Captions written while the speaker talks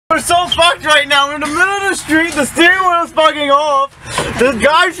so fucked right now. We're in the middle of the street. The steering wheel's fucking off. The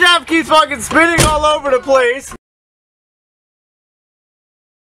drive shaft keeps fucking spinning all over the place.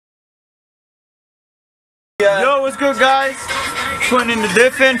 Yo, what's good, guys? Putting in the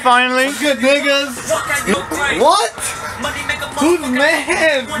diff in finally. What's good, niggas? What? Who's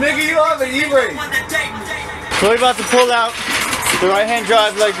man? Nigga, you have an e-brake. So we're about to pull out the right-hand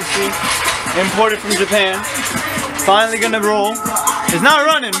drive legacy, imported from Japan. Finally gonna roll. It's not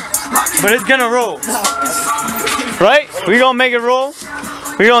running, but it's gonna roll. Right? We're gonna make it roll.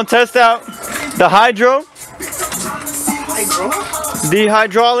 We're gonna test out the hydro, the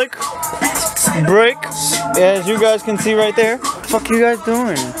hydraulic brake, as you guys can see right there. What the fuck you guys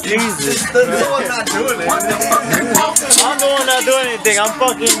doing? Jesus. I'm not doing it. I'm the one not doing anything. I'm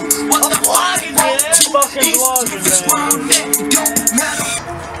fucking vlogging, man. Fucking vlogging,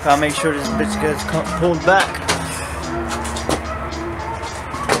 man. Gotta make sure this bitch gets pulled back.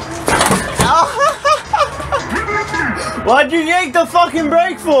 Why'd you yank the fucking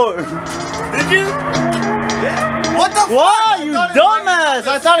brake for? Did you? Yeah. What the fuck? Why, you dumbass?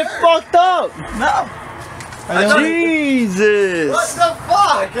 I thought it fucked up. No. Jesus. What the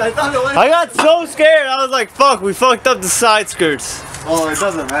fuck? I thought it went. I got so scared. I was like, fuck, we fucked up the side skirts. Oh, it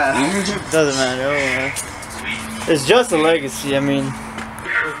doesn't matter. Doesn't matter. Oh, man. It's just a legacy. I mean.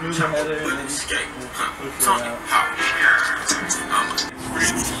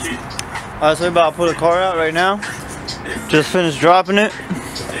 Alright, so we're about to put a car out right now. Just finished dropping it.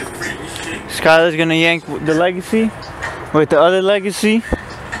 Skylar's gonna yank the legacy with the other legacy.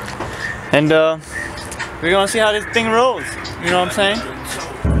 And we're gonna see how this thing rolls. You know what I'm saying?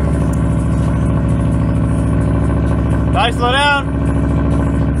 Alright, slow down.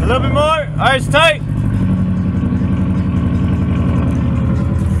 A little bit more. Alright, it's tight.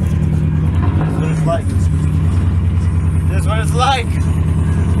 This is what it's like. This is what it's like.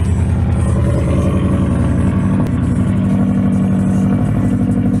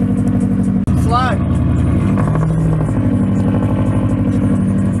 Slide.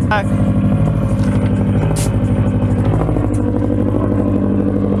 Back.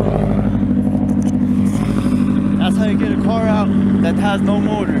 That's how you get a car out that has no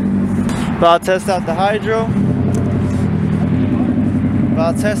motor. About to test out the hydro.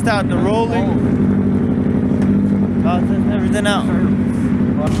 About to test out the rolling. About to test everything out.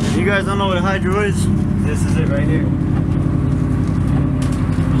 If you guys don't know what a hydro is, this is it right here.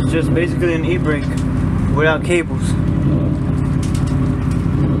 It's just basically an e-brake without cables.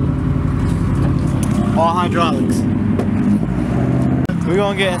 All hydraulics. We're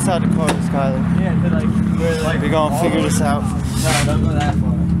gonna get inside the car, Skylar. Yeah, We're gonna figure this out. No, don't go that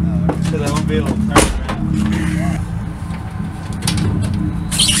far. Because I won't be able to turn around.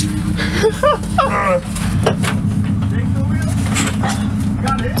 Take the wheel.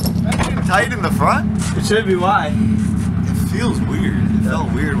 Got it. Tight in the front? It should be wide. It feels weird. It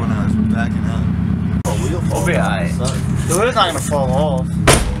felt weird when I was backing up. Oh, wheel fall. We'll be alright. The wheel's not gonna fall off.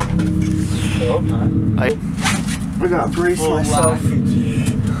 I hope not. I gotta brace myself.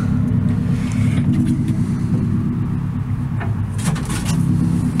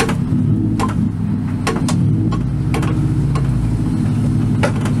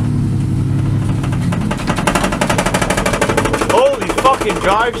 Holy fucking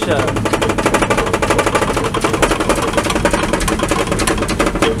drive shaft.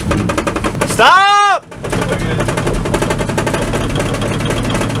 Stop!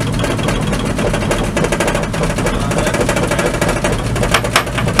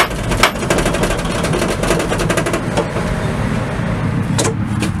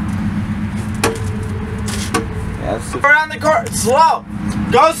 Around the car, slow.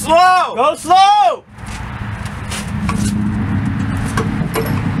 Go slow. Go slow!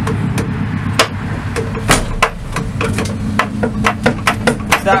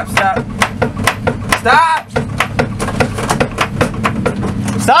 Stop, stop. Stop!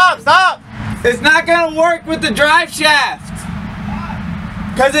 Stop, stop! It's not gonna work with the drive shaft.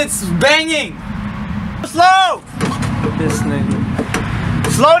 Cause it's banging. Slow! This nigga.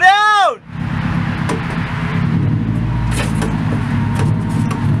 Slow down!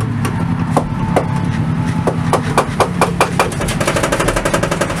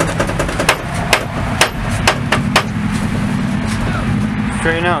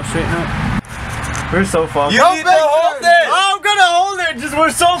 Straighten out, straighten out. We're so fucked. You need to hold it! I'm gonna hold it! Just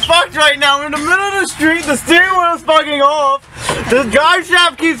we're so fucked right now. We're in the middle of the street, the steering wheel's fucking off. The drive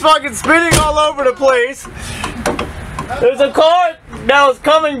shaft keeps fucking spinning all over the place. There's a car that was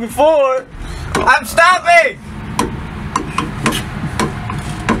coming before. I'm stopping!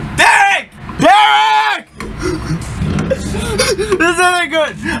 Derek! Derek! This isn't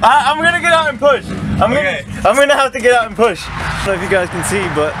good. I'm gonna get out and push. I'm gonna have to get out and push. I don't know if you guys can see,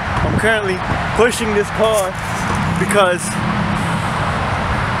 but I'm currently pushing this car because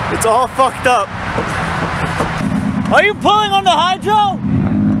it's all fucked up. Are you pulling on the hydro?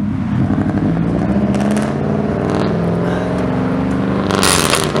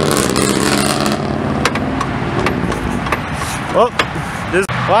 Oh,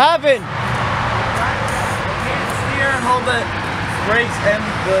 what happened? Can't steer and hold the brakes and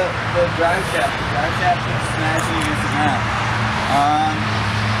the drive shaft. The drive shaft keeps smashing against the ground.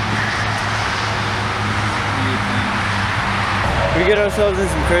 We get ourselves in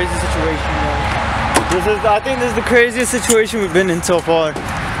some crazy situation, guys. I think this is the craziest situation we've been in so far.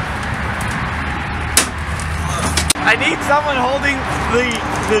 I need someone holding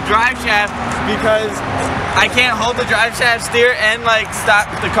the drive shaft because I can't hold the drive shaft, steer, and like stop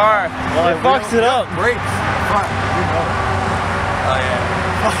the car. Well, it fucks it up. Brakes. Fuck. Oh yeah.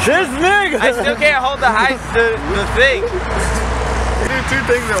 This nigga! I still can't hold the thing. You do two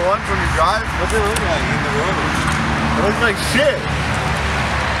things at once when you drive. What's it look like in the road? It looks like shit.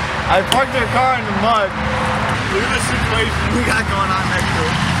 I parked their car in the mud. Look at the situation we got going on next to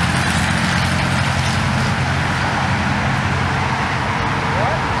it.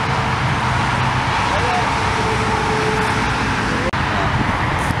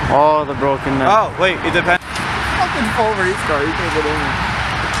 Oh, the broken neck. Oh wait, it depends. Fucking full race car, you can't get in there.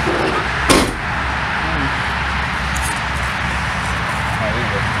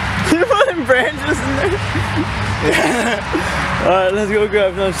 You putting branches in there? Yeah. Alright, let's go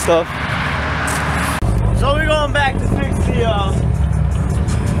grab some stuff. So we're going back to fix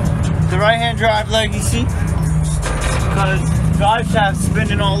the right-hand drive leg, you see? Because the drive shaft's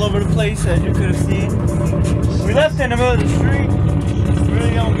spinning all over the place, as you could have seen. We left in the middle of the street.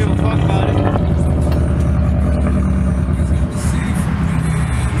 Really don't give a fuck about it.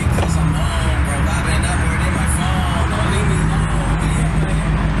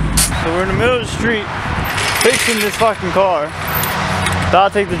 So we're in the middle of the street fixing this fucking car.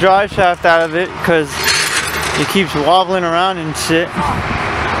 Thought I'd take the drive shaft out of it because it keeps wobbling around and shit.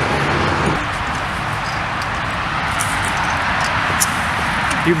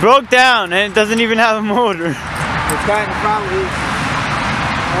 You broke down and it doesn't even have a motor. It's kind of probably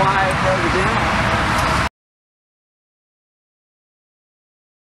why I broke it down.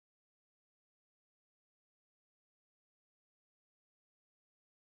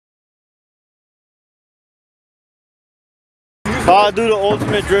 I'll do the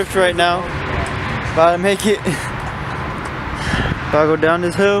ultimate drift right now. About to make it. About to go down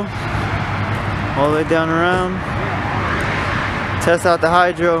this hill, all the way down around. Test out the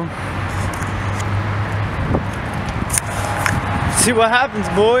hydro. See what happens,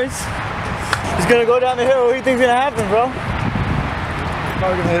 boys. He's gonna go down the hill. What do you think's gonna happen, bro?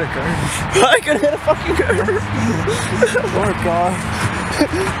 Probably gonna hit a curve. Probably gonna hit a fucking curve. Or a car.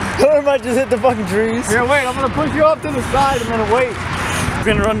 Or I might just hit the fucking trees. Here, wait, I'm gonna push you up to the side and then wait. We're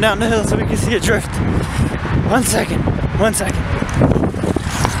gonna run down the hill so we can see a drift. 1 second. 1 second.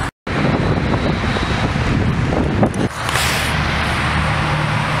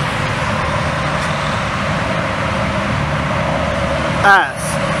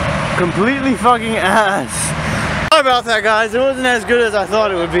 Ass. Completely fucking ass. Sorry about that, guys. It wasn't as good as I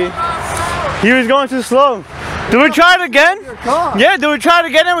thought it would be. He was going too slow. Do we try it again? Yeah, do we try it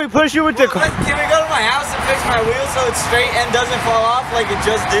again and we push you with the car? Can we go to my house and fix my wheel so it's straight and doesn't fall off like it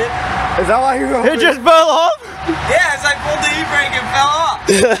just did? Is that why you're going? It just fell off? Yeah, it's like pulled the e-brake and fell off.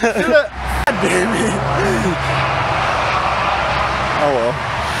 God damn it. Oh well.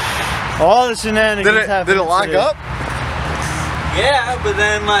 All the shenanigans happened. Did it lock today. up? Yeah, but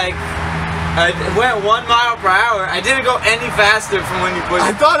then like I went 1 mile per hour. I didn't go any faster from when you pushed.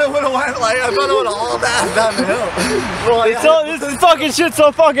 I thought it would have went like, I thought it would have hauled ass down the hill. Well, yeah. This fucking shit's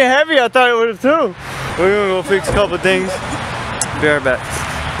so fucking heavy, I thought it would have too. We're gonna go fix a couple things. Be right back.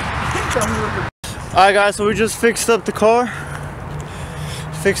 Alright guys, so we just fixed up the car.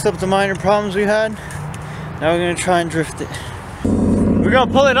 Fixed up the minor problems we had. Now we're gonna try and drift it. We're gonna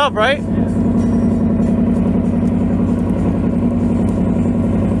pull it up, right?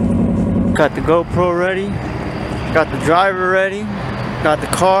 Got the GoPro ready, got the driver ready, got the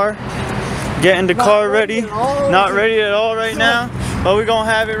car, getting the car ready. Not ready at all right now, but we're gonna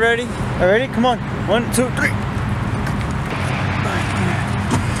have it ready. All ready? Come on. 1, 2, 3.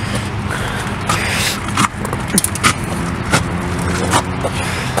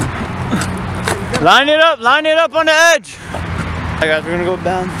 Line it up on the edge. Alright guys, we're gonna go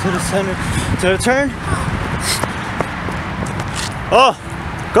down to the center, to the turn. Oh,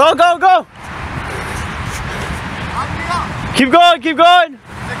 go, go, go. Keep going, keep going. Is it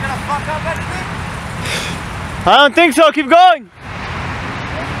gonna fuck up anything? I don't think so. Keep going.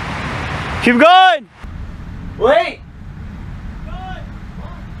 Keep going. Wait!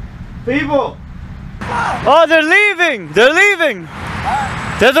 People. Oh, they're leaving. They're leaving.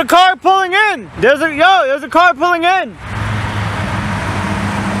 There's a car pulling in. There's a car pulling in.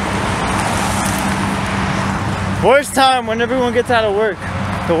 Worst time when everyone gets out of work.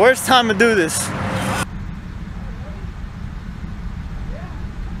 The worst time to do this.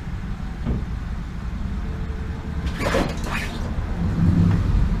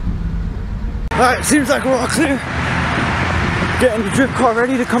 Alright, seems like we're all clear. Getting the drip car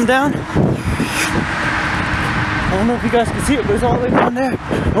ready to come down. I don't know if you guys can see it, but it's all the way down there.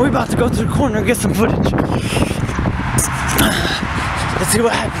 And we're about to go to the corner and get some footage. Let's see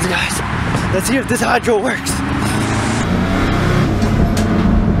what happens, guys. Let's see if this hydro works.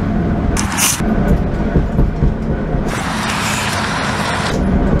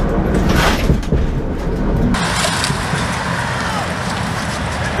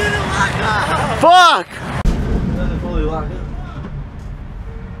 Fuck! It doesn't fully lock up.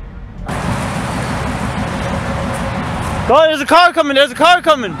 Oh, there's a car coming, there's a car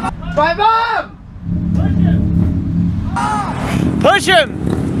coming! My mom! Push him!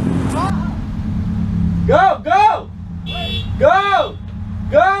 Go, go! Go!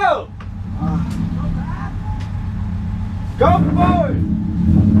 Go! Go forward!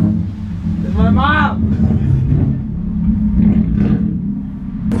 It's my mom!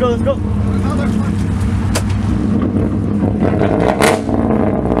 Let's go, let's go!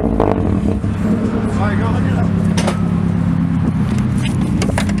 Alright, go hook it up.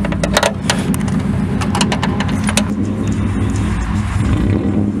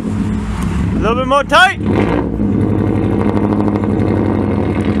 A little bit more tight!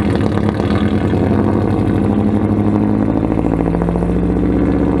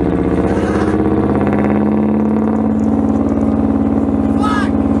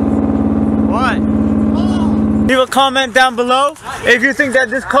 Leave a comment down below if you think that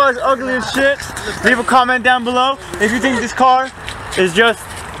this car is ugly as shit. Leave a comment down below if you think this car is just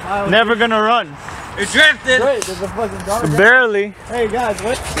never gonna run. It drifted! Wait, there's a fucking dog. Barely. Hey guys,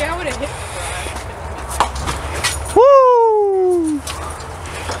 what? See, I would've hit. Woo!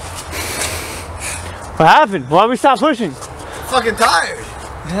 What happened? Why we stop pushing? Fucking tired.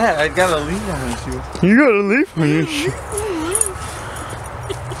 Yeah, I got a lead on this shoe. You got a leaf on your shoe.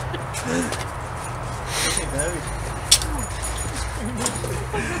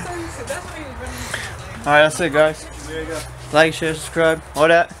 Alright, that's it, guys. Like, share, subscribe, all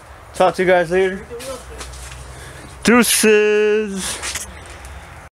that. Talk to you guys later. Deuces.